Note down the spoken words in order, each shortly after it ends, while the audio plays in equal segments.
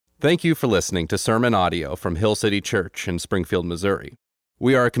Thank you for listening to sermon audio from Hill City Church in Springfield, Missouri.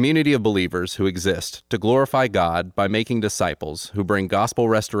 We are a community of believers who exist to glorify God by making disciples who bring gospel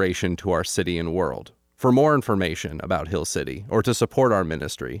restoration to our city and world. For more information about Hill City or to support our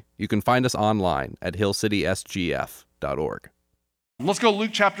ministry, you can find us online at hillcitysgf.org. Let's go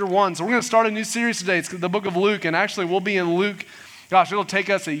Luke chapter 1. So we're going to start a new series today. It's the book of Luke, and actually we'll be in Luke, it'll take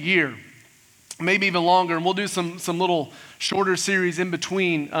us a year, maybe even longer, and we'll do some little shorter series in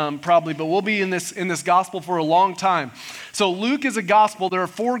between probably, but we'll be in this gospel for a long time. So Luke is a gospel. There are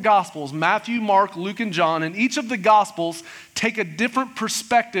 4 gospels, Matthew, Mark, Luke, and John, and each of the gospels take a different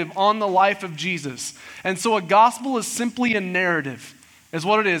perspective on the life of Jesus. And so a gospel is simply a narrative, is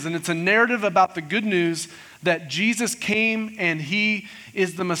what it is, and it's a narrative about the good news that Jesus came and he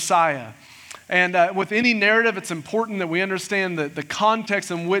is the Messiah. And with any narrative, it's important that we understand the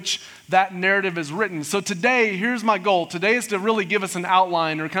context in which that narrative is written. So today, here's my goal. Today is to really give us an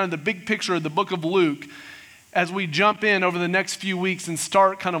outline or kind of the big picture of the book of Luke as we jump in over the next few weeks and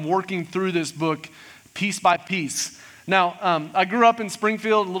start kind of working through this book piece by piece. Now, I grew up in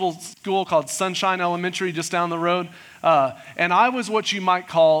Springfield, a little school called Sunshine Elementary just down the road. And I was what you might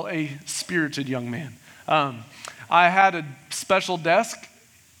call a spirited young man. I had a special desk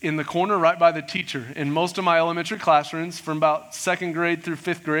in the corner right by the teacher in most of my elementary classrooms from about 2nd grade through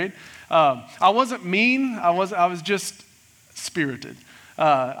 5th grade. I wasn't mean, I was just spirited.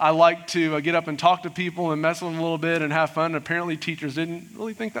 I liked to get up and talk to people and mess with them a little bit and have fun. Apparently teachers didn't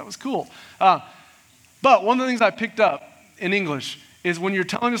really think that was cool. But one of the things I picked up in English is when you're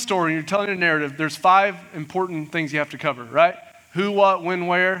telling a story, you're telling a narrative, there's 5 important things you have to cover, right? Who, what, when,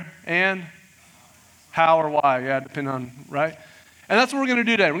 where, and how or why. Yeah, depending on, right? And that's what we're going to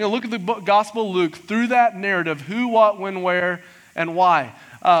do today. We're going to look at the Gospel of Luke through that narrative, who, what, when, where, and why.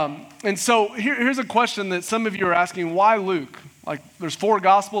 And so here's a question that some of you are asking, why Luke? Like there's 4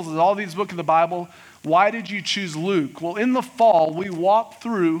 Gospels, there's all these books of the Bible. Why did you choose Luke? Well, in the fall, we walked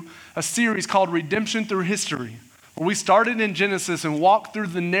through a series called Redemption Through History, where we started in Genesis and walked through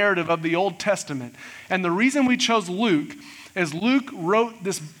the narrative of the Old Testament. And the reason we chose Luke is Luke wrote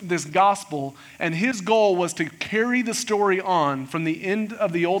this gospel, and his goal was to carry the story on from the end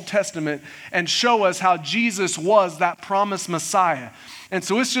of the Old Testament and show us how Jesus was that promised Messiah. And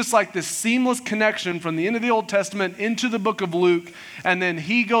so it's just like this seamless connection from the end of the Old Testament into the book of Luke, and then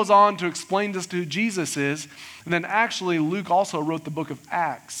he goes on to explain to us who Jesus is. And then actually Luke also wrote the book of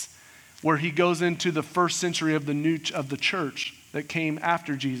Acts, where he goes into the first century of the church that came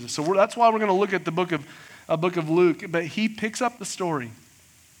after Jesus. So that's why we're going to look at the book of Luke, but he picks up the story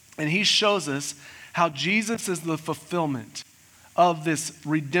and he shows us how Jesus is the fulfillment of this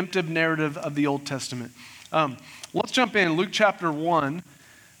redemptive narrative of the Old Testament. Let's jump in Luke chapter 1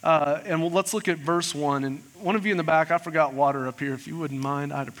 and let's look at verse 1. And one of you in the back, I forgot water up here. If you wouldn't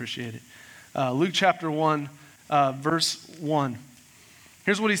mind, I'd appreciate it. Luke chapter 1, verse 1.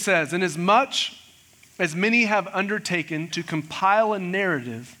 Here's what he says. Inasmuch as many have undertaken to compile a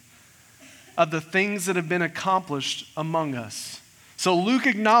narrative of the things that have been accomplished among us. So Luke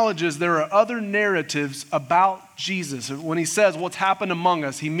acknowledges there are other narratives about Jesus. When he says what's happened among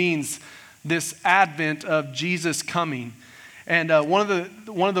us, he means this advent of Jesus coming. And one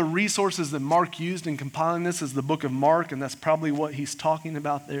of the resources that Mark used in compiling this is the book of Mark, and that's probably what he's talking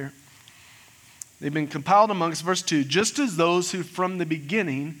about there. They've been compiled among us, verse 2, just as those who from the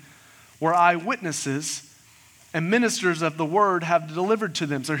beginning were eyewitnesses and ministers of the word have delivered to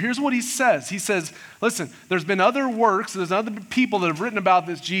them. So here's what he says. He says, listen, there's been other works, there's other people that have written about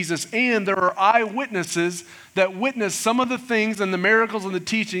this Jesus, and there are eyewitnesses that witness some of the things and the miracles and the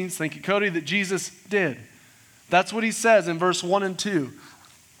teachings, thank you, Cody, that Jesus did. That's what he says in verse 1 and 2.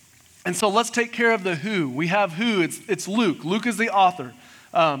 And so let's take care of the who. We have who, it's Luke. Luke is the author.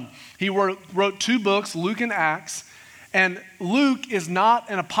 He wrote 2 books, Luke and Acts. And Luke is not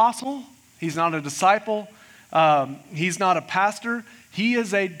an apostle. He's not a disciple. He's not a pastor. He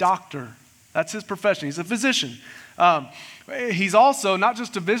is a doctor. That's his profession. He's a physician. He's also not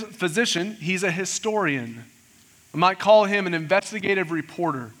just a physician, he's a historian. I might call him an investigative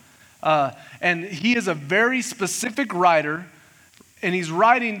reporter. And he is a very specific writer, and he's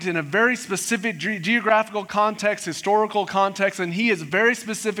writing in a very specific geographical context, historical context, and he is very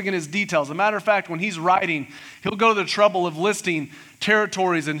specific in his details. As a matter of fact, when he's writing, he'll go to the trouble of listing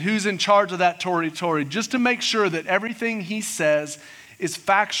territories and who's in charge of that territory just to make sure that everything he says is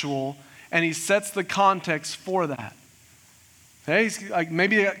factual and he sets the context for that. Okay? He's like,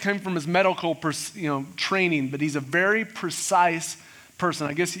 maybe it came from his medical training, but he's a very precise person.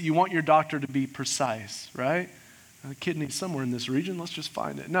 I guess you want your doctor to be precise, right? The kidney's somewhere in this region. Let's just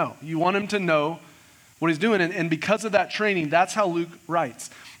find it. No, you want him to know what he's doing. And because of that training, that's how Luke writes.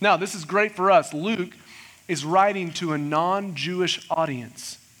 Now, this is great for us. Luke is writing to a non-Jewish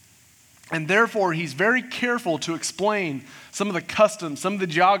audience. And therefore, he's very careful to explain some of the customs, some of the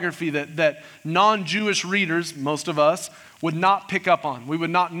geography that non-Jewish readers, most of us, would not pick up on. We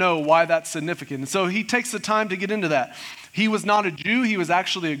would not know why that's significant. And so he takes the time to get into that. He was not a Jew. He was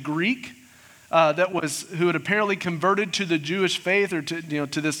actually a Greek who had apparently converted to the Jewish faith or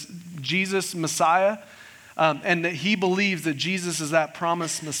to this Jesus Messiah. And that he believes that Jesus is that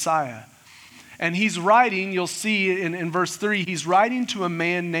promised Messiah. And he's writing, you'll see in verse 3, he's writing to a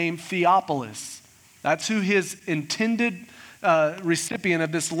man named Theophilus. That's who his intended recipient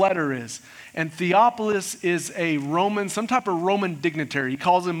of this letter is. And Theophilus is a Roman, some type of Roman dignitary. He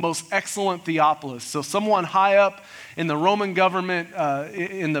calls him most excellent Theophilus. So someone high up in the Roman government,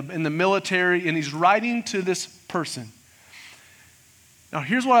 in the military, and he's writing to this person. Now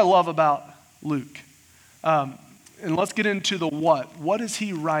here's what I love about Luke. And let's get into the what. What is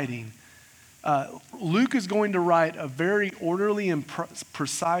he writing? Luke is going to write a very orderly and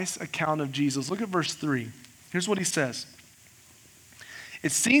precise account of Jesus. Look at verse 3. Here's what he says.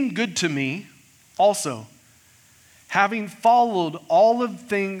 It seemed good to me also, having followed all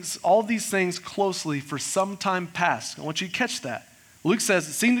these things closely for some time past. I want you to catch that. Luke says,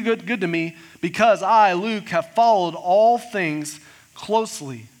 it seemed good to me because I, Luke, have followed all things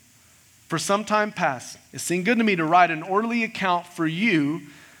closely for some time past. It seemed good to me to write an orderly account for you,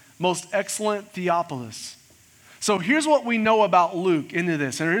 most excellent Theophilus. So here's what we know about Luke into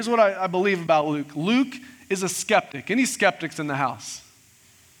this. And here's what I believe about Luke. Luke is a skeptic. Any skeptics in the house?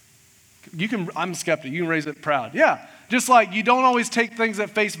 I'm a skeptic. You can raise it proud. Yeah. Just like you don't always take things at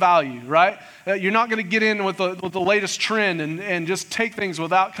face value, right? You're not going to get in with the latest trend and just take things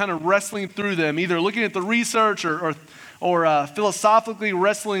without kind of wrestling through them, either looking at the research or philosophically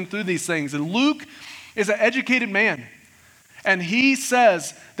wrestling through these things. And Luke is an educated man. And he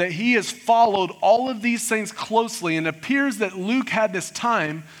says that he has followed all of these things closely, and it appears that Luke had this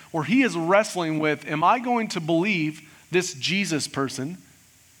time where he is wrestling with, am I going to believe this Jesus person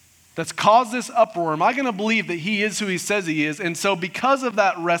that's caused this uproar? Am I going to believe that he is who he says he is? And so because of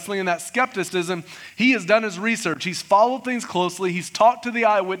that wrestling and that skepticism, he has done his research. He's followed things closely. He's talked to the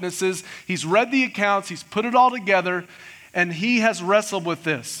eyewitnesses. He's read the accounts. He's put it all together, and he has wrestled with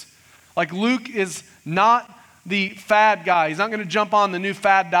this. Like Luke is not the fad guy. He's not going to jump on the new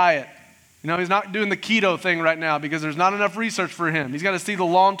fad diet. He's not doing the keto thing right now because there's not enough research for him. He's got to see the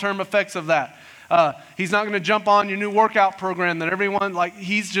long-term effects of that. He's not going to jump on your new workout program that everyone,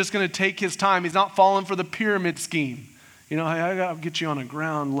 he's just going to take his time. He's not falling for the pyramid scheme. Hey, I got to get you on a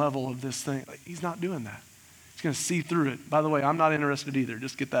ground level of this thing. He's not doing that. He's going to see through it. By the way, I'm not interested either.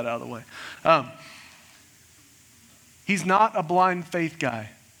 Just get that out of the way. He's not a blind faith guy.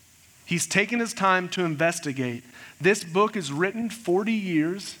 He's taken his time to investigate. This book is written 40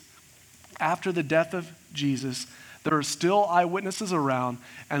 years after the death of Jesus. There are still eyewitnesses around,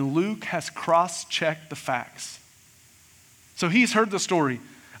 and Luke has cross-checked the facts. So he's heard the story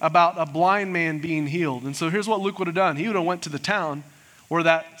about a blind man being healed. And so here's what Luke would have done. He would have went to the town where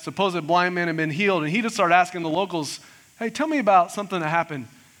that supposed blind man had been healed, and he'd have started asking the locals, hey, tell me about something that happened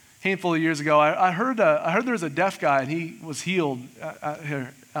a handful of years ago. I heard there was a deaf guy, and he was healed out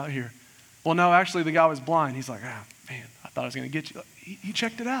here. Well, no, actually, the guy was blind. He's like, man, I thought I was going to get you. He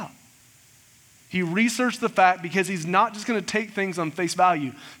checked it out. He researched the fact because he's not just going to take things on face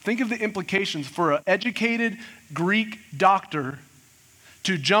value. Think of the implications for an educated Greek doctor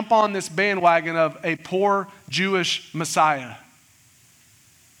to jump on this bandwagon of a poor Jewish Messiah.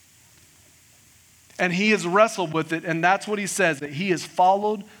 And he has wrestled with it, and that's what he says, that he has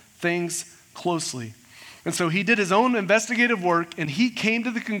followed things closely. And so he did his own investigative work, and he came to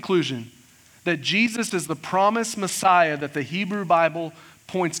the conclusion that Jesus is the promised Messiah that the Hebrew Bible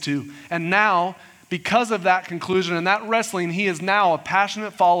points to. And now, because of that conclusion and that wrestling, he is now a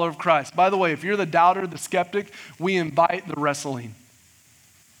passionate follower of Christ. By the way, if you're the doubter, the skeptic, we invite the wrestling.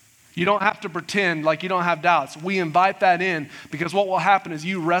 You don't have to pretend like you don't have doubts. We invite that in because what will happen is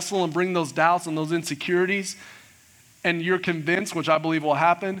you wrestle and bring those doubts and those insecurities, and you're convinced, which I believe will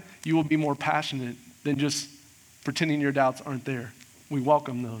happen, you will be more passionate than just pretending your doubts aren't there. We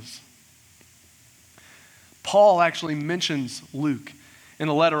welcome those. Paul actually mentions Luke in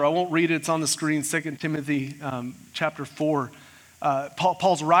a letter. I won't read it. It's on the screen, 2 Timothy chapter 4.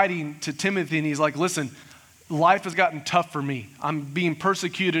 Paul's writing to Timothy, and he's like, listen, life has gotten tough for me. I'm being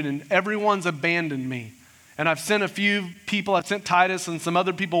persecuted, and everyone's abandoned me. And I've sent a few people. I've sent Titus and some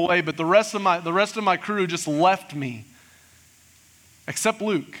other people away, but the rest of my crew just left me, except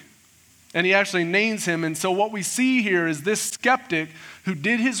Luke. And he actually names him. And so what we see here is this skeptic who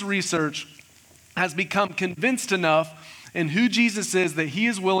did his research has become convinced enough in who Jesus is that he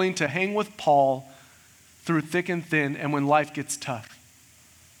is willing to hang with Paul through thick and thin and when life gets tough.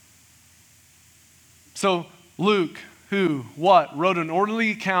 So Luke, wrote an orderly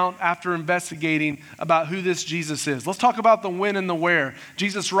account after investigating about who this Jesus is. Let's talk about the when and the where.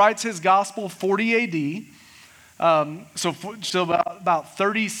 Jesus writes his gospel 40 AD. So about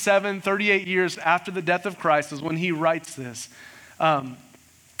 37, 38 years after the death of Christ is when he writes this.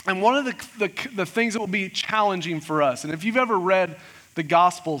 And one of the things that will be challenging for us, and if you've ever read the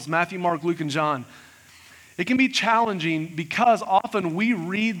Gospels, Matthew, Mark, Luke, and John, it can be challenging because often we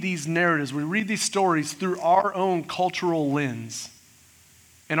read these narratives, we read these stories through our own cultural lens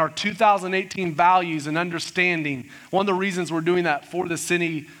and our 2018 values and understanding. One of the reasons we're doing that for the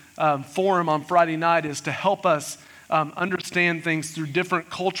City Forum on Friday night is to help us understand things through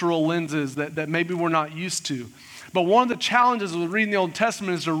different cultural lenses that maybe we're not used to. But one of the challenges with reading the Old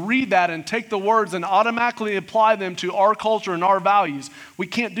Testament is to read that and take the words and automatically apply them to our culture and our values. We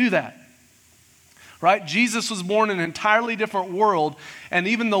can't do that, right? Jesus was born in an entirely different world, and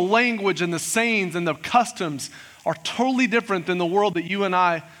even the language and the sayings and the customs are totally different than the world that you and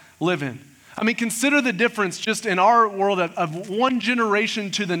I live in. I mean, consider the difference just in our world of one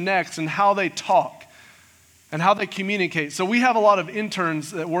generation to the next and how they talk and how they communicate. So we have a lot of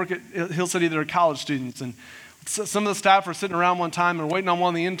interns that work at Hill City that are college students, and some of the staff were sitting around one time and waiting on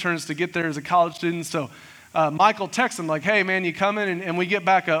one of the interns to get there as a college student. So Michael texts him like, hey man, you coming? And we get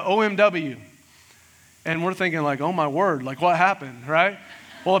back a OMW. And we're thinking like, oh my word, like what happened, right?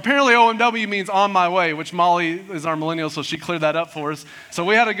 Well, apparently OMW means on my way, which Molly is our millennial, so she cleared that up for us. So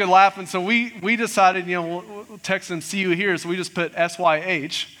we had a good laugh, and so we decided, we'll text him, see you here. So we just put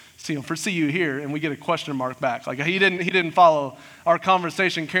SYH, for see you here, and we get a question mark back. Like he didn't follow our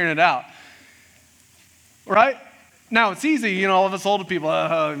conversation carrying it out. Right? Now, it's easy, all of us older people,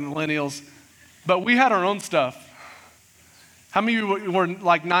 millennials, but we had our own stuff. How many of you were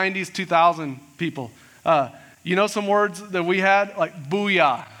like 90s, 2000 people? Some words that we had, like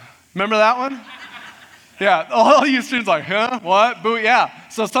booyah. Remember that one? Yeah, all you students like, huh, what, booyah? Yeah,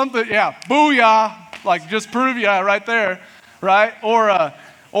 so something, yeah, booyah, like just prove ya right there, right?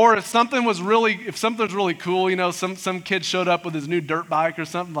 Or if something was really cool, some kid showed up with his new dirt bike or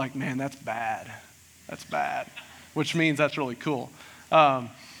something, like, man, that's bad. That's bad, which means that's really cool. I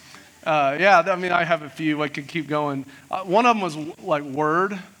have a few. I could keep going. One of them was like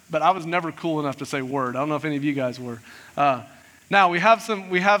word, but I was never cool enough to say word. I don't know if any of you guys were. Now we have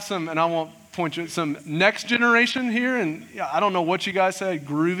some, and I won't point you some next generation here, and I don't know what you guys said.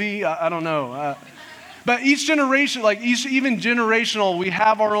 Groovy, I don't know. But each generation, even generational, we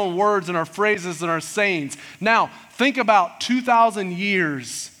have our own words and our phrases and our sayings. Now think about 2,000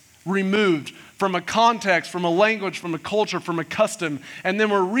 years removed from a context, from a language, from a culture, from a custom, and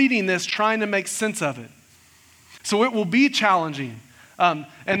then we're reading this trying to make sense of it. So it will be challenging.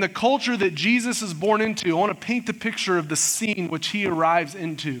 And the culture that Jesus is born into, I want to paint the picture of the scene which he arrives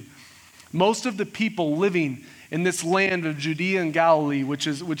into. Most of the people living in this land of Judea and Galilee, which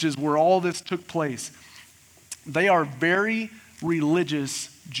is where all this took place, they are very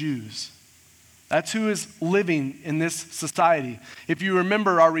religious Jews. That's who is living in this society. If you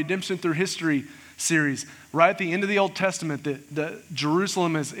remember our Redemption Through History series, right at the end of the Old Testament, the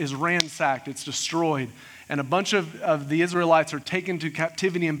Jerusalem is ransacked, it's destroyed, and a bunch of the Israelites are taken to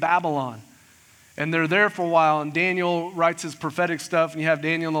captivity in Babylon. And they're there for a while, and Daniel writes his prophetic stuff, and you have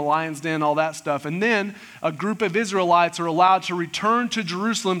Daniel in the lion's den, all that stuff. And then a group of Israelites are allowed to return to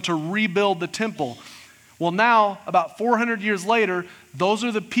Jerusalem to rebuild the temple. Well, now, about 400 years later, those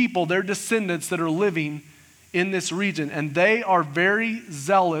are the people, their descendants, that are living in this region, and they are very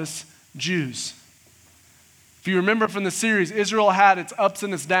zealous Jews. If you remember from the series, Israel had its ups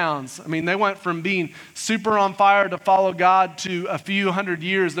and its downs. I mean, they went from being super on fire to follow God to a few hundred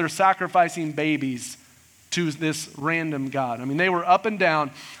years, they're sacrificing babies to this random God. I mean, they were up and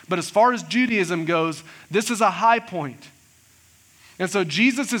down, but as far as Judaism goes, this is a high point. And so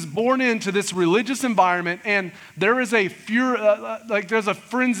Jesus is born into this religious environment, and there is there's a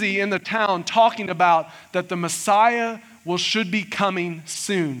frenzy in the town talking about that the Messiah should be coming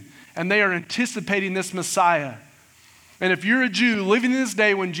soon. And they are anticipating this Messiah. And if you're a Jew living in this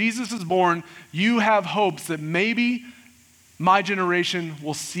day when Jesus is born, you have hopes that maybe my generation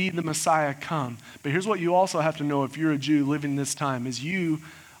will see the Messiah come. But here's what you also have to know if you're a Jew living this time, is you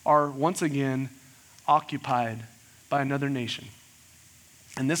are once again occupied by another nation.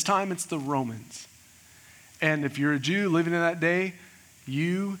 And this time it's the Romans. And if you're a Jew living in that day,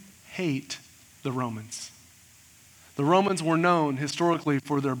 you hate the Romans. The Romans were known historically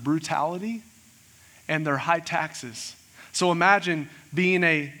for their brutality and their high taxes. So imagine being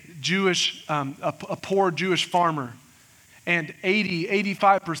a a poor Jewish farmer, and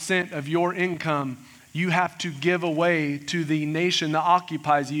 85% of your income you have to give away to the nation that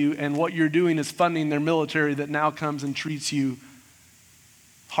occupies you, and what you're doing is funding their military that now comes and treats you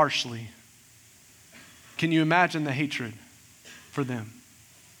harshly. Can you imagine the hatred for them?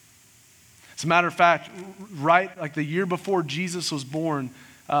 As a matter of fact, right like the year before Jesus was born,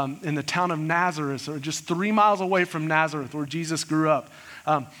 in the town of Nazareth, or just 3 miles away from Nazareth where Jesus grew up,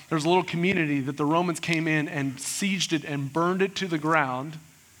 there's a little community that the Romans came in and sieged it and burned it to the ground,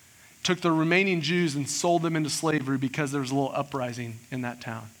 took the remaining Jews and sold them into slavery because there was a little uprising in that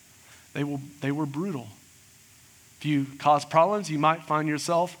town. They were brutal. If you cause problems, you might find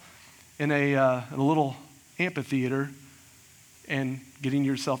yourself in a little amphitheater and getting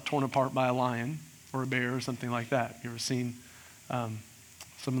yourself torn apart by a lion or a bear or something like that. You ever seen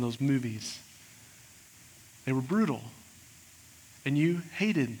some of those movies? They were brutal, and you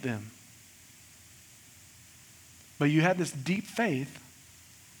hated them. But you had this deep faith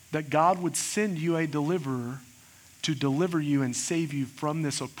that God would send you a deliverer to deliver you and save you from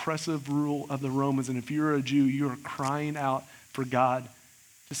this oppressive rule of the Romans. And if you're a Jew, you are crying out for God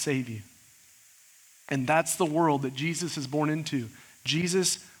to save you. And that's the world that Jesus is born into.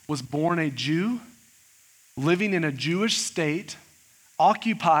 Jesus was born a Jew, living in a Jewish state,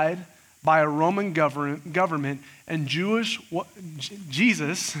 occupied by a Roman government, and Jesus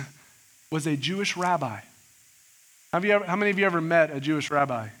was a Jewish rabbi. How many of you ever met a Jewish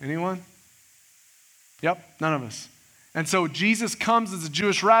rabbi? Anyone? Yep, none of us. And so Jesus comes as a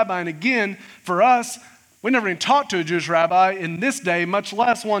Jewish rabbi, and again, for us, we never even talked to a Jewish rabbi in this day, much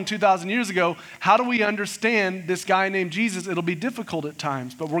less one 2,000 years ago. How do we understand this guy named Jesus? It'll be difficult at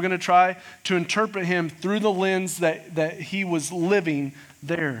times, but we're going to try to interpret him through the lens that he was living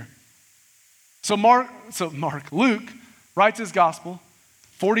there. So Luke writes his gospel,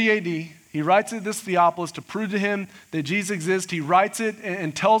 40 AD. He writes it, this Theophilus, to prove to him that Jesus exists. He writes it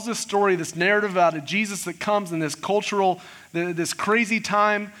and tells this story, this narrative about a Jesus that comes in this cultural, this crazy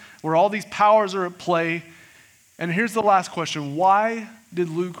time where all these powers are at play. And here's the last question. Why did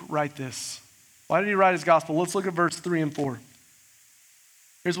Luke write this? Why did he write his gospel? Let's look at verse 3 and 4.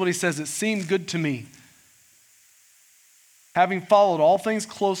 Here's what he says. It seemed good to me, having followed all things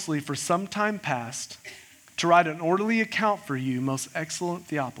closely for some time past, to write an orderly account for you, most excellent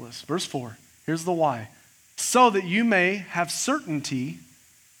Theophilus. Verse 4, here's the why. So that you may have certainty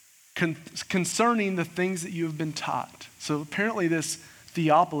concerning the things that you have been taught. So apparently this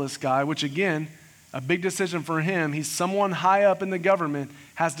Theophilus guy, which again, a big decision for him, he's someone high up in the government,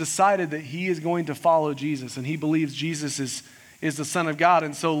 has decided that he is going to follow Jesus, and he believes Jesus is the Son of God.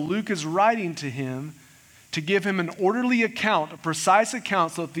 And so Luke is writing to him to give him an orderly account, a precise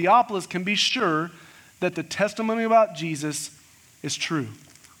account, so Theophilus can be sure that the testimony about Jesus is true.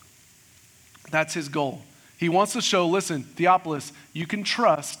 That's his goal. He wants to show, listen, Theophilus, you can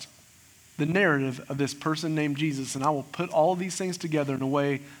trust the narrative of this person named Jesus, and I will put all of these things together in a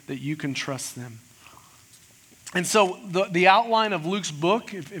way that you can trust them. And so the outline of Luke's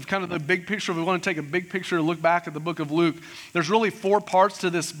book, if kind of the big picture, if we want to take a big picture and look back at the book of Luke, there's really 4 parts to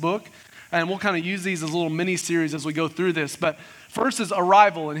this book, and we'll kind of use these as little mini-series as we go through this. But first is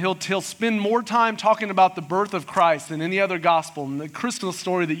arrival, and he'll spend more time talking about the birth of Christ than any other gospel. And the Christmas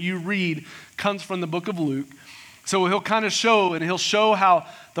story that you read comes from the book of Luke. So he'll kind of he'll show how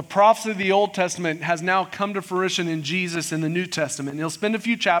the prophecy of the Old Testament has now come to fruition in Jesus in the New Testament. And he'll spend a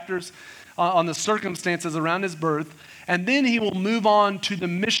few chapters on the circumstances around his birth, and then he will move on to the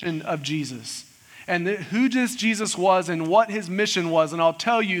mission of Jesus and who Jesus was and what his mission was. And I'll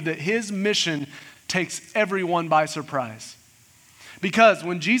tell you that his mission takes everyone by surprise. Because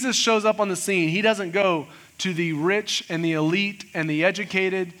when Jesus shows up on the scene, he doesn't go to the rich and the elite and the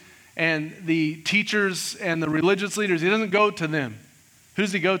educated and the teachers and the religious leaders. He doesn't go to them. Who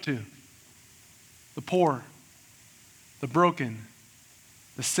does he go to? The poor, the broken,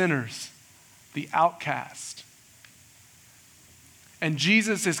 the sinners, the outcast. And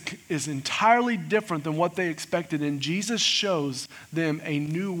Jesus is entirely different than what they expected. And Jesus shows them a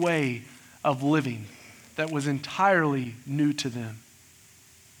new way of living that was entirely new to them.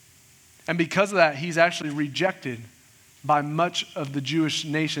 And because of that, he's actually rejected by much of the Jewish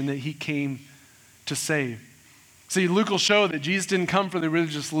nation that he came to save. See, Luke will show that Jesus didn't come for the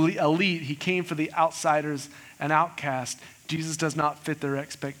religious elite. He came for the outsiders and outcasts. Jesus does not fit their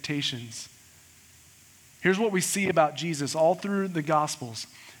expectations. Here's what we see about Jesus all through the Gospels.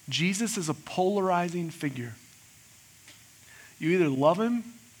 Jesus is a polarizing figure. You either love him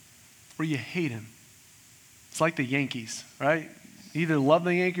or you hate him. It's like the Yankees, right? You either love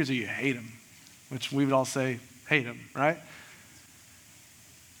the Yankees or you hate them, which we would all say, hate them, right?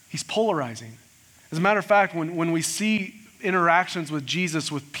 He's polarizing. As a matter of fact, when we see interactions with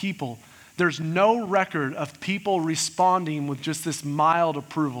Jesus with people, there's no record of people responding with just this mild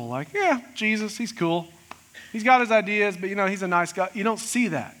approval. Like, yeah, Jesus, he's cool. He's got his ideas, but he's a nice guy. You don't see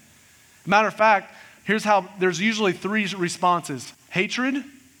that. Matter of fact, here's how there's usually three responses. Hatred,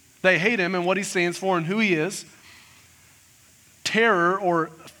 they hate him and what he stands for and who he is. Terror or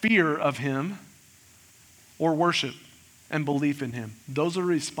fear of him, or worship and belief in him. Those are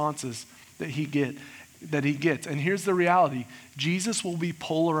responses that he gets. And here's the reality. Jesus will be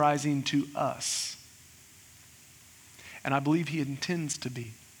polarizing to us. And I believe he intends to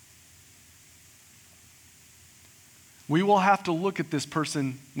be. We will have to look at this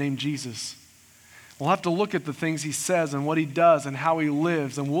person named Jesus. We'll have to look at the things he says and what he does and how he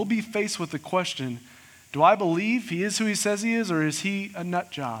lives. And we'll be faced with the question, do I believe he is who he says he is, or is he a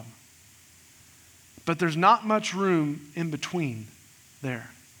nut job? But there's not much room in between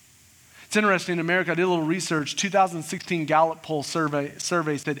there. It's interesting, in America, I did a little research. 2016 Gallup poll survey said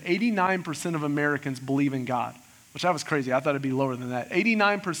 89% of Americans believe in God, which that was crazy. I thought it'd be lower than that.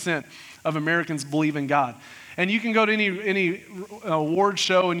 89% of Americans believe in God. And you can go to any award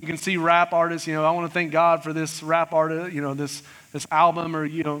show and you can see rap artists, I want to thank God for this rap artist, this album, or,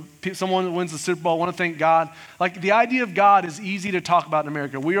 someone that wins the Super Bowl, I want to thank God. Like, the idea of God is easy to talk about in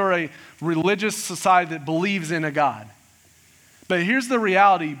America. We are a religious society that believes in a God. But here's the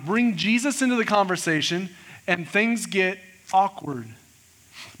reality. Bring Jesus into the conversation and things get awkward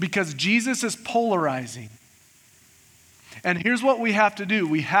because Jesus is polarizing. And here's what we have to do.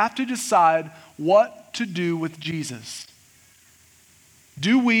 We have to decide what to do with Jesus.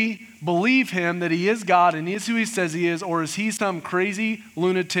 Do we believe him that he is God and he is who he says he is, or is he some crazy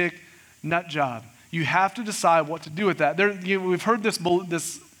lunatic nut job? You have to decide what to do with that. We've heard this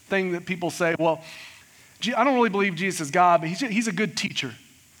thing that people say, well, I don't really believe Jesus is God, but he's a good teacher.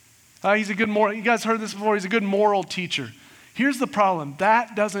 He's a good moral. You guys heard this before? He's a good moral teacher. Here's the problem.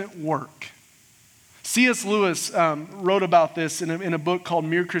 That doesn't work. C.S. Lewis wrote about this in a book called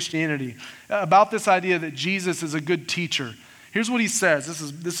Mere Christianity, about this idea that Jesus is a good teacher. Here's what he says.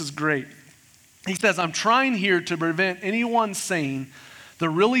 This is great. He says, I'm trying here to prevent anyone saying the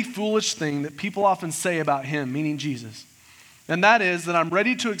really foolish thing that people often say about him, meaning Jesus. And that is that I'm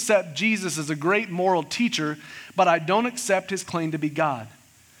ready to accept Jesus as a great moral teacher, but I don't accept his claim to be God.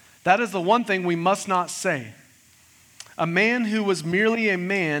 That is the one thing we must not say. A man who was merely a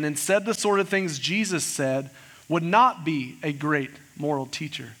man and said the sort of things Jesus said would not be a great moral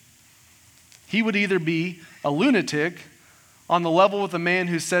teacher. He would either be a lunatic on the level with a man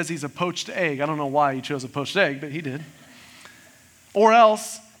who says he's a poached egg. I don't know why he chose a poached egg, but he did. Or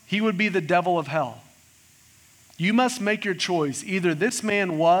else he would be the devil of hell. You must make your choice. Either this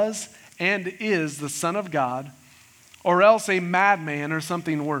man was and is the Son of God, or else a madman or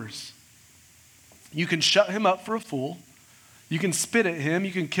something worse. You can shut him up for a fool. You can spit at him.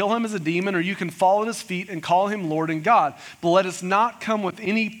 You can kill him as a demon, or you can fall at his feet and call him Lord and God. But let us not come with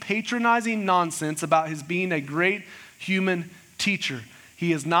any patronizing nonsense about his being a great human teacher.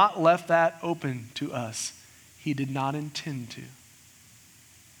 He has not left that open to us. He did not intend to.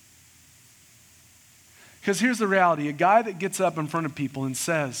 Because here's the reality. A guy that gets up in front of people and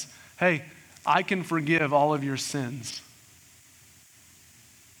says, hey, I can forgive all of your sins.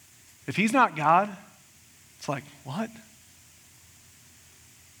 If he's not God, it's like, what?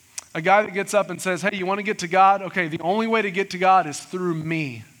 A guy that gets up and says, hey, you want to get to God? Okay, the only way to get to God is through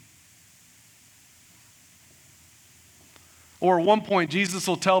me. Or at one point, Jesus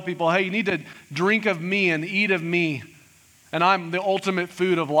will tell people, hey, you need to drink of me and eat of me, and I'm the ultimate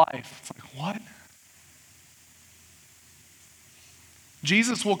food of life. It's like, what?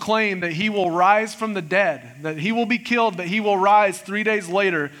 Jesus will claim that he will rise from the dead, that he will be killed, but he will rise 3 days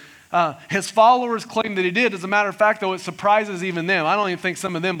later. His followers claim that he did. As a matter of fact, though, it surprises even them. I don't even think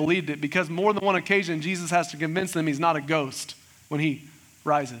some of them believed it, because more than one occasion, Jesus has to convince them he's not a ghost when he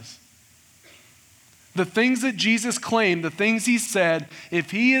rises. The things that Jesus claimed, the things he said,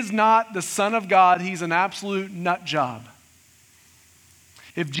 if he is not the Son of God, he's an absolute nut job.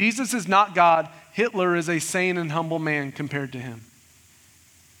 If Jesus is not God, Hitler is a sane and humble man compared to him.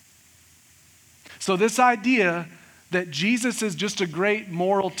 So this idea that Jesus is just a great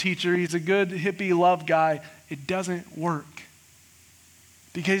moral teacher, he's a good hippie love guy, it doesn't work.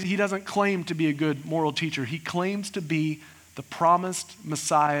 Because he doesn't claim to be a good moral teacher. He claims to be the promised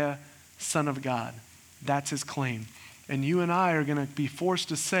Messiah, Son of God. That's his claim. And you and I are going to be forced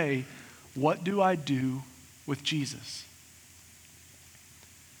to say, what do I do with Jesus?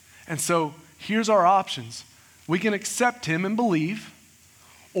 And so here's our options. We can accept him and believe,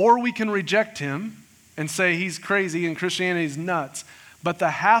 or we can reject him and say he's crazy and Christianity's nuts. But the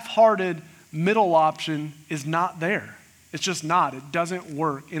half-hearted middle option is not there. It's just not. It doesn't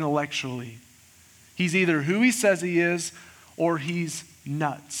work intellectually. He's either who he says he is or he's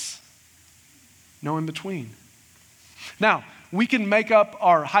nuts. No in between. Now, we can make up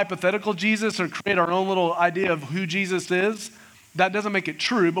our hypothetical Jesus or create our own little idea of who Jesus is. That doesn't make it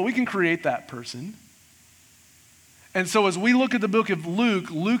true, but we can create that person. And so as we look at the book of Luke,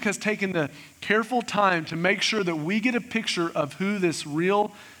 Luke has taken the careful time to make sure that we get a picture of who this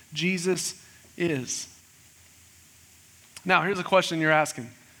real Jesus is. Now, here's a question you're asking.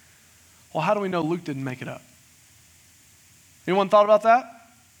 Well, how do we know Luke didn't make it up? Anyone thought about that?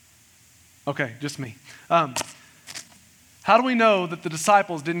 Okay, just me. How do we know that the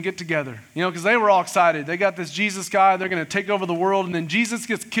disciples didn't get together? You know, because they were all excited. They got this Jesus guy, they're going to take over the world, and then Jesus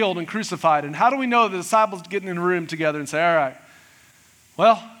gets killed and crucified. And how do we know the disciples getting in a room together and say, all right,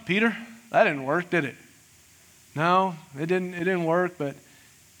 well, Peter, that didn't work, did it? No, it didn't work, but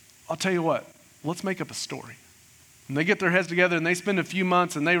I'll tell you what, let's make up a story. And they get their heads together and they spend a few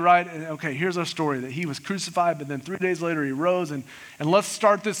months and they write, okay, here's our story, that he was crucified, but then 3 days later he rose, and let's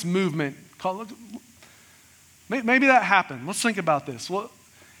start this movement. Maybe that happened. Let's think about this. Well,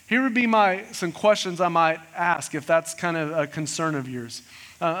 here would be some questions I might ask if that's kind of a concern of yours.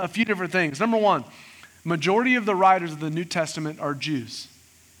 A few different things. Number one, majority of the writers of the New Testament are Jews.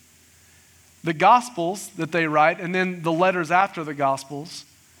 The Gospels that they write, and then the letters after the Gospels,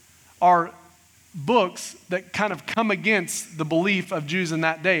 are books that kind of come against the belief of Jews in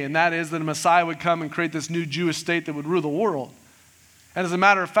that day, and that is that a Messiah would come and create this new Jewish state that would rule the world. And as a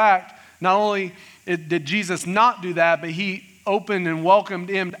matter of fact, not only did Jesus not do that, but he opened and welcomed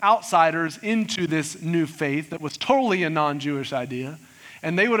in outsiders into this new faith that was totally a non-Jewish idea,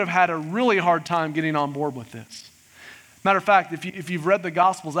 and they would have had a really hard time getting on board with this. Matter of fact, if you've read the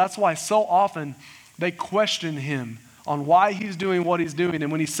Gospels, that's why so often they question him on why he's doing what he's doing.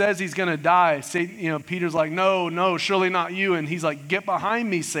 And when he says he's going to die, Satan, Peter's like, no, surely not you. And he's like, get behind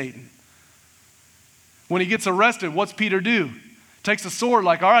me, Satan. When he gets arrested, what's Peter do? Takes a sword,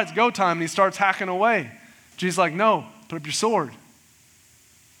 like, all right, it's go time, and he starts hacking away. Jesus is like, no, put up your sword.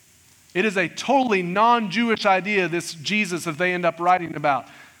 It is a totally non-Jewish idea, this Jesus, that they end up writing about.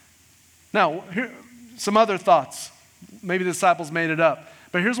 Now, here some other thoughts. Maybe the disciples made it up.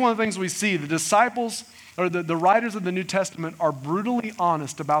 But here's one of the things we see. The disciples, or the writers of the New Testament, are brutally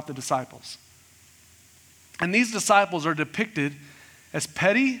honest about the disciples. And these disciples are depicted as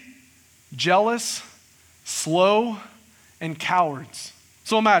petty, jealous, slow, and cowards.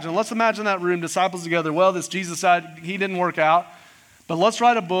 So let's imagine that room, disciples together. Well, this Jesus side, he didn't work out, but let's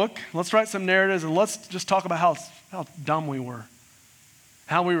write a book, let's write some narratives, and let's just talk about how dumb we were,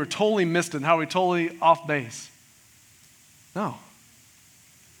 how we were totally missed it, how we were totally off base. No.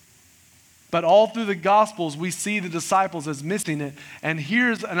 But all through the Gospels, we see the disciples as missing it. And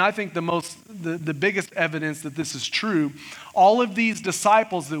I think the biggest evidence that this is true, all of these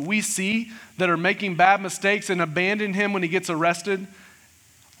disciples that we see that are making bad mistakes and abandon him when he gets arrested,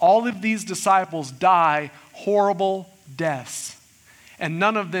 all of these disciples die horrible deaths. And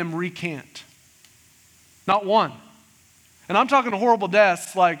none of them recant. Not one. And I'm talking horrible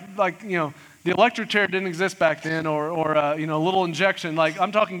deaths like the electric chair didn't exist back then, or a little injection. Like,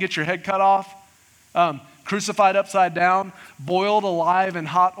 I'm talking get your head cut off, crucified upside down, boiled alive in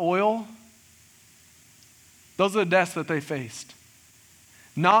hot oil. Those are the deaths that they faced.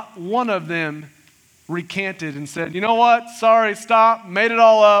 Not one of them recanted and said, you know what, sorry, stop, made it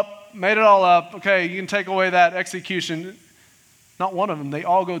all up. Okay, you can take away that execution. Not one of them. They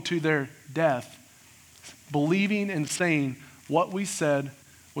all go to their death, believing and saying what we said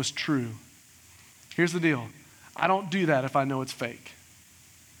was true. Here's the deal. I don't do that if I know it's fake.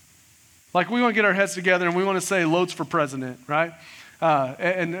 Like, we want to get our heads together and we want to say Lotz for president, right?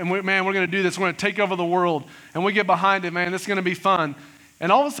 We're going to do this. We're going to take over the world. And we get behind it, man. This is going to be fun.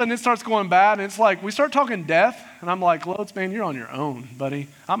 And all of a sudden it starts going bad. And it's like, we start talking death. And I'm like, Lotz, man, you're on your own, buddy.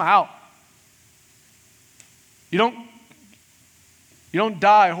 I'm out. You don't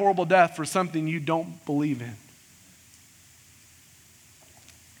die a horrible death for something you don't believe in.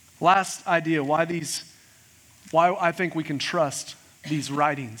 Last idea, why I think we can trust these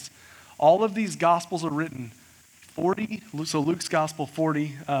writings. All of these Gospels are written 40, so Luke's Gospel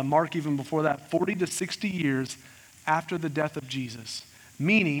 40, Mark even before that, 40 to 60 years after the death of Jesus.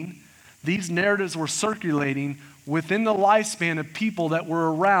 Meaning, these narratives were circulating within the lifespan of people that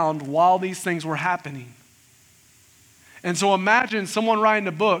were around while these things were happening. And so imagine someone writing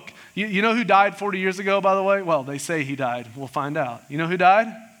a book. You know who died 40 years ago, by the way? Well, they say he died. We'll find out. You know who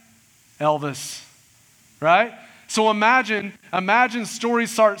died? Elvis, right? So imagine stories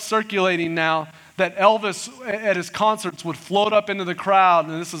start circulating now that Elvis at his concerts would float up into the crowd,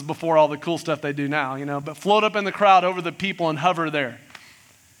 and this is before all the cool stuff they do now, but float up in the crowd over the people and hover there.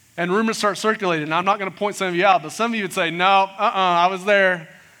 And rumors start circulating. Now, I'm not going to point some of you out, but some of you would say, no, I was there,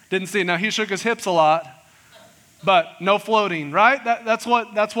 didn't see it. Now, he shook his hips a lot, but no floating, right? That's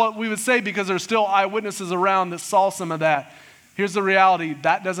what we would say because there's still eyewitnesses around that saw some of that. Here's the reality.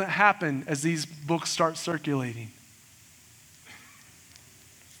 That doesn't happen as these books start circulating.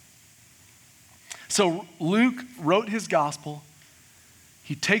 So Luke wrote his gospel.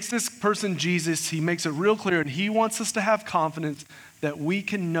 He takes this person, Jesus, he makes it real clear, and he wants us to have confidence that we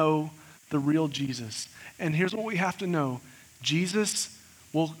can know the real Jesus. And here's what we have to know. Jesus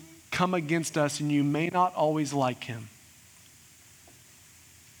will come against us, and you may not always like him.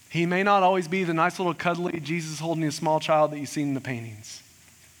 He may not always be the nice little cuddly Jesus holding a small child that you see in the paintings.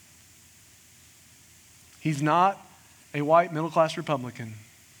 He's not a white middle-class Republican.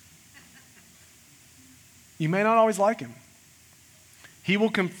 You may not always like him. He will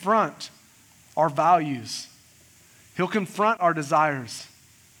confront our values. He'll confront our desires.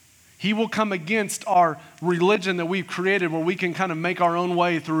 He will come against our religion that we've created where we can kind of make our own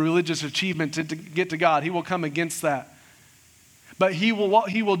way through religious achievement to get to God. He will come against that. But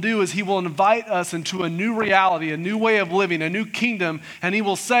what he will do is he will invite us into a new reality, a new way of living, a new kingdom, and he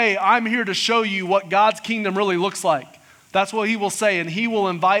will say, I'm here to show you what God's kingdom really looks like. That's what he will say, and he will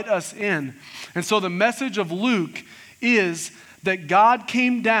invite us in. And so the message of Luke is that God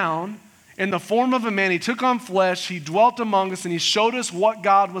came down in the form of a man. He took on flesh, he dwelt among us, and he showed us what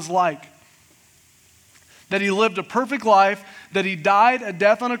God was like. That he lived a perfect life, that he died a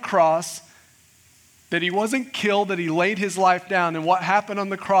death on a cross, that he wasn't killed, that he laid his life down. And what happened on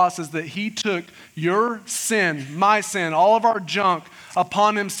the cross is that he took your sin, my sin, all of our junk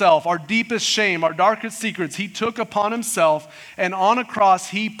upon himself, our deepest shame, our darkest secrets, he took upon himself, and on a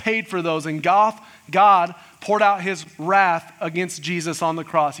cross he paid for those. And God poured out his wrath against Jesus on the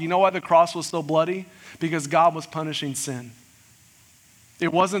cross. You know why the cross was so bloody? Because God was punishing sin.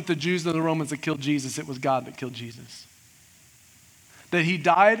 It wasn't the Jews and the Romans that killed Jesus, it was God that killed Jesus. That he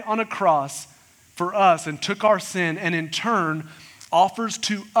died on a cross for us and took our sin, and in turn offers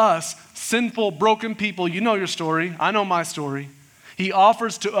to us, sinful, broken people. You know your story. I know my story. He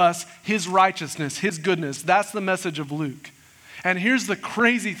offers to us his righteousness, his goodness. That's the message of Luke. And here's the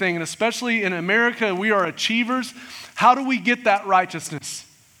crazy thing, and especially in America, we are achievers. How do we get that righteousness?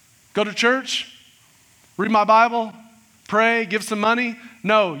 Go to church? Read my Bible? Pray? Give some money?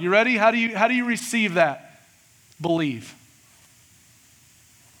 No. You ready? How do you receive that? Believe.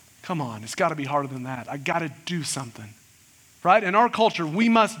 Come on, it's got to be harder than that. I got to do something, right? In our culture, we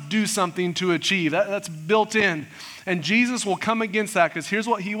must do something to achieve. That's built in. And Jesus will come against that because here's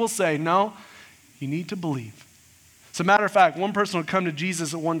what he will say. No, you need to believe. As a matter of fact, one person will come to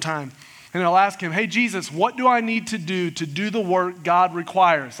Jesus at one time and they'll ask him, hey, Jesus, what do I need to do the work God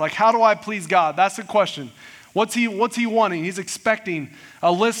requires? Like, how do I please God? That's the question. What's he wanting? He's expecting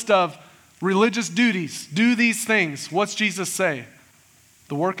a list of religious duties. Do these things. What's Jesus say?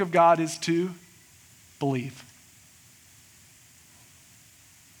 The work of God is to believe.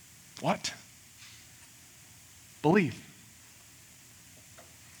 What? Believe.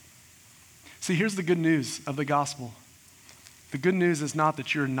 See, here's the good news of the gospel. The good news is not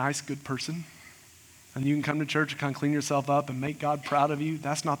that you're a nice, good person and you can come to church and kind of clean yourself up and make God proud of you.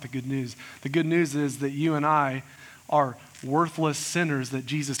 That's not the good news. The good news is that you and I are worthless sinners that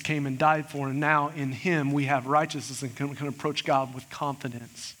Jesus came and died for, and now in him we have righteousness and can approach God with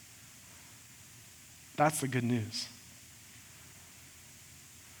confidence. That's the good news.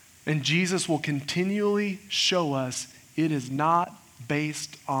 And Jesus will continually show us it is not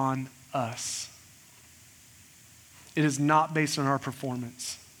based on us. It is not based on our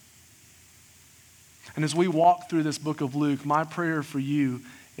performance. And as we walk through this book of Luke, my prayer for you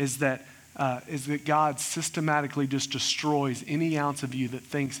is that God systematically just destroys any ounce of you that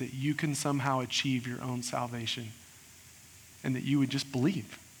thinks that you can somehow achieve your own salvation, and that you would just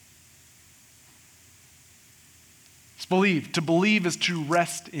believe. Just believe. To believe is to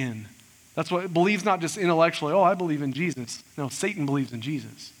rest in. That's what believe's not just intellectually, oh, I believe in Jesus. No, Satan believes in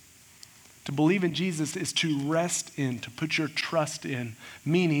Jesus. To believe in Jesus is to rest in, to put your trust in.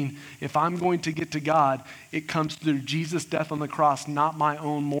 Meaning, if I'm going to get to God, it comes through Jesus' death on the cross, not my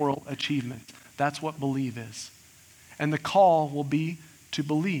own moral achievement. That's what believe is. And the call will be to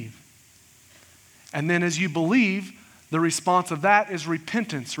believe. And then as you believe, the response of that is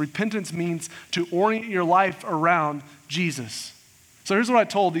repentance. Repentance means to orient your life around Jesus. So here's what I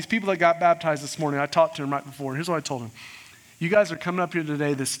told these people that got baptized this morning. I talked to them right before. Here's what I told them. You guys are coming up here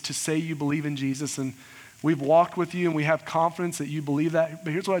today to say you believe in Jesus, and we've walked with you and we have confidence that you believe that.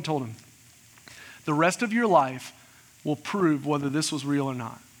 But here's what I told them. The rest of your life will prove whether this was real or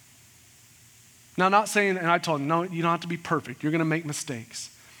not. Now, not saying, and I told him, no, you don't have to be perfect. You're going to make mistakes.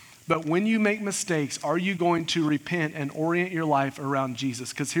 But when you make mistakes, are you going to repent and orient your life around Jesus?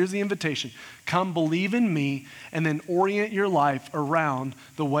 Because here's the invitation. Come believe in me and then orient your life around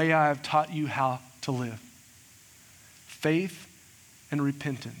the way I have taught you how to live. Faith and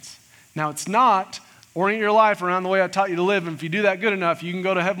repentance. Now, it's not orient your life around the way I taught you to live, and if you do that good enough, you can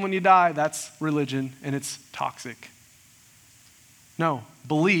go to heaven when you die. That's religion, and it's toxic. No,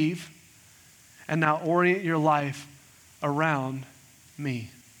 believe, and now orient your life around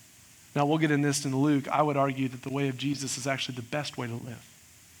me. Now, we'll get in this in Luke. I would argue that the way of Jesus is actually the best way to live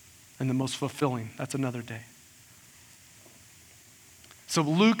and the most fulfilling. That's another day. So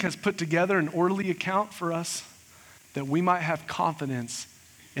Luke has put together an orderly account for us that we might have confidence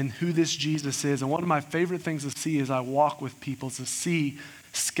in who this Jesus is. And one of my favorite things to see as I walk with people is to see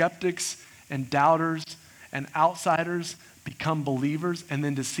skeptics and doubters and outsiders become believers, and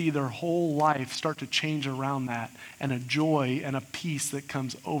then to see their whole life start to change around that, and a joy and a peace that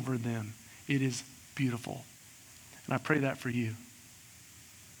comes over them. It is beautiful. And I pray that for you.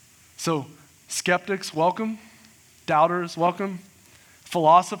 So, skeptics, welcome. Doubters, welcome.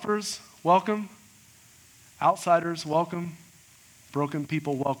 Philosophers, welcome. Outsiders, welcome. Broken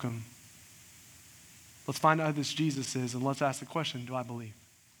people, welcome. Let's find out who this Jesus is, and let's ask the question, do I believe?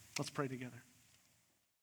 Let's pray together.